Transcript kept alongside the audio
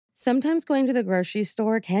Sometimes going to the grocery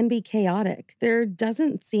store can be chaotic. There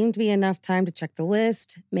doesn't seem to be enough time to check the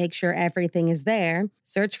list, make sure everything is there,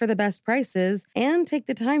 search for the best prices, and take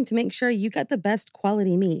the time to make sure you get the best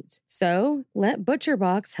quality meat. So, let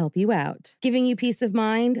ButcherBox help you out. Giving you peace of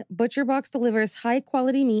mind, ButcherBox delivers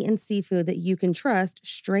high-quality meat and seafood that you can trust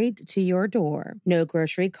straight to your door. No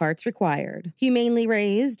grocery carts required. Humanely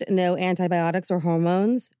raised, no antibiotics or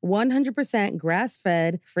hormones, 100%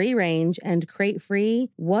 grass-fed, free-range, and crate-free.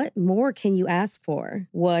 What more can you ask for?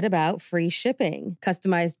 What about free shipping,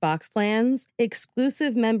 customized box plans,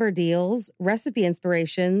 exclusive member deals, recipe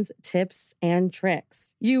inspirations, tips, and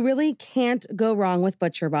tricks? You really can't go wrong with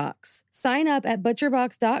ButcherBox. Sign up at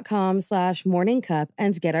butcherbox.com/morningcup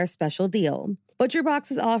and get our special deal. ButcherBox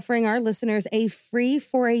is offering our listeners a free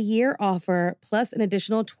for-a-year offer plus an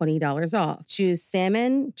additional $20 off. Choose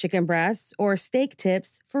salmon, chicken breasts, or steak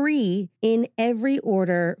tips free in every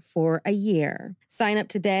order for a year. Sign up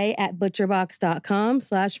today at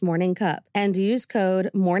butcherbox.com/morningcup and use code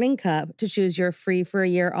morningcup to choose your free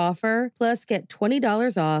for-a-year offer plus get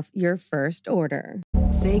 $20 off your first order.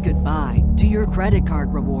 Say goodbye to your credit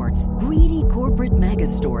card rewards. Greedy corporate mega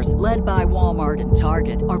stores, led by Walmart and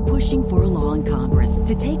Target, are pushing for a law in Congress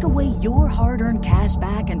to take away your hard-earned cash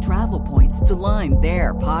back and travel points to line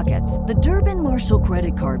their pockets. The Durbin-Marshall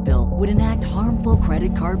credit card bill would enact harmful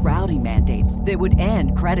credit card routing mandates that would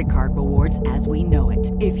end credit card rewards as we know it.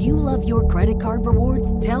 If you love your credit card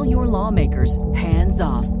rewards, tell your lawmakers, hands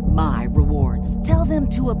off my rewards. Tell them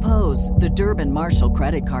to oppose the Durbin-Marshall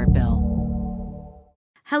credit card bill.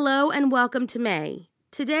 Hello and welcome to May.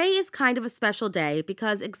 Today is kind of a special day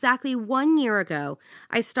because exactly 1 year ago,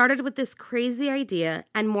 I started with this crazy idea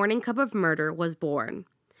and Morning Cup of Murder was born.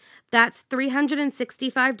 That's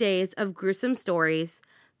 365 days of gruesome stories,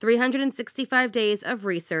 365 days of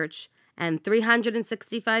research, and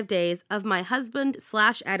 365 days of my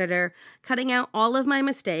husband/editor cutting out all of my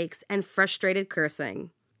mistakes and frustrated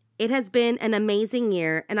cursing. It has been an amazing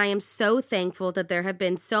year, and I am so thankful that there have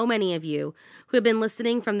been so many of you who have been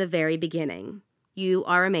listening from the very beginning. You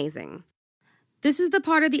are amazing. This is the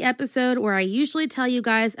part of the episode where I usually tell you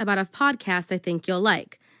guys about a podcast I think you'll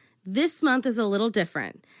like. This month is a little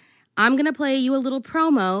different. I'm going to play you a little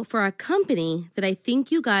promo for a company that I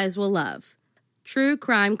think you guys will love. True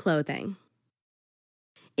Crime Clothing.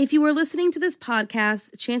 If you are listening to this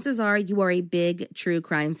podcast, chances are you are a big true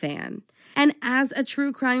crime fan. And as a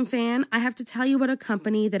true crime fan, I have to tell you about a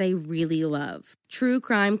company that I really love. True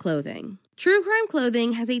Crime Clothing. True Crime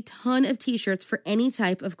Clothing has a ton of t-shirts for any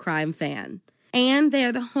type of crime fan. And they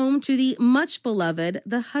are the home to the much beloved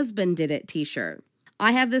The Husband Did It t-shirt.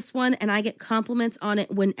 I have this one and I get compliments on it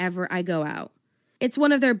whenever I go out. It's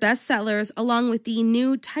one of their best sellers along with the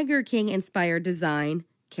new Tiger King inspired design,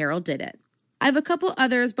 Carol Did It. I have a couple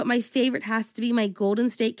others, but my favorite has to be my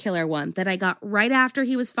Golden State Killer one that I got right after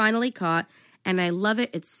he was finally caught, and I love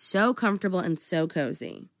it. It's so comfortable and so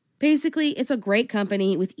cozy. Basically, it's a great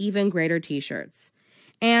company with even greater t-shirts.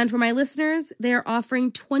 And for my listeners, they are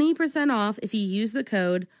offering 20% off if you use the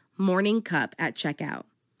code MORNINGCUP at checkout.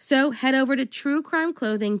 So head over to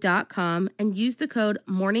truecrimeclothing.com and use the code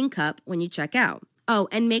MORNINGCUP when you check out. Oh,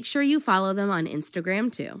 and make sure you follow them on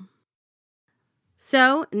Instagram too.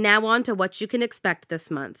 So, now on to what you can expect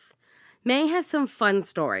this month. May has some fun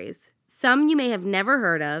stories, some you may have never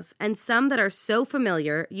heard of, and some that are so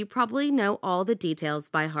familiar you probably know all the details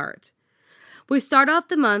by heart. We start off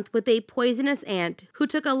the month with a poisonous aunt who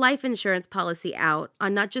took a life insurance policy out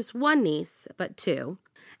on not just one niece, but two.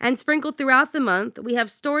 And sprinkled throughout the month, we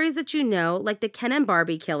have stories that you know, like the Ken and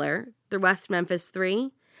Barbie killer, the West Memphis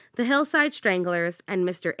Three, the Hillside Stranglers, and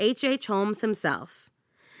Mr. H.H. Holmes himself.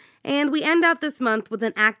 And we end out this month with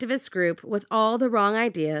an activist group with all the wrong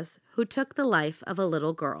ideas who took the life of a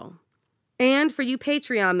little girl. And for you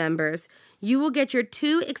Patreon members, you will get your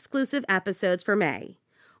 2 exclusive episodes for May.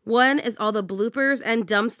 One is all the bloopers and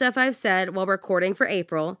dumb stuff I've said while recording for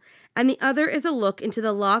April, and the other is a look into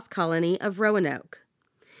the lost colony of Roanoke.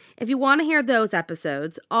 If you want to hear those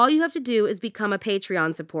episodes, all you have to do is become a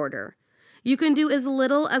Patreon supporter. You can do as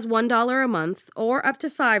little as $1 a month or up to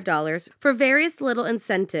 $5 for various little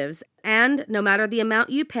incentives, and no matter the amount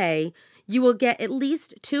you pay, you will get at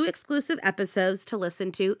least 2 exclusive episodes to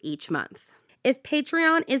listen to each month. If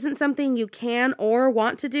Patreon isn't something you can or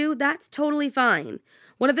want to do, that's totally fine.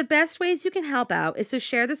 One of the best ways you can help out is to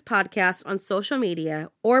share this podcast on social media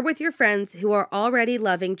or with your friends who are already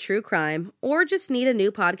loving true crime or just need a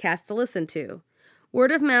new podcast to listen to.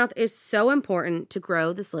 Word of mouth is so important to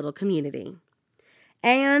grow this little community.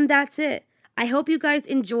 And that's it. I hope you guys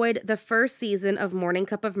enjoyed the first season of Morning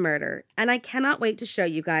Cup of Murder, and I cannot wait to show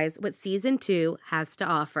you guys what Season 2 has to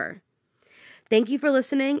offer. Thank you for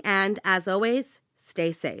listening, and as always,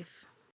 stay safe.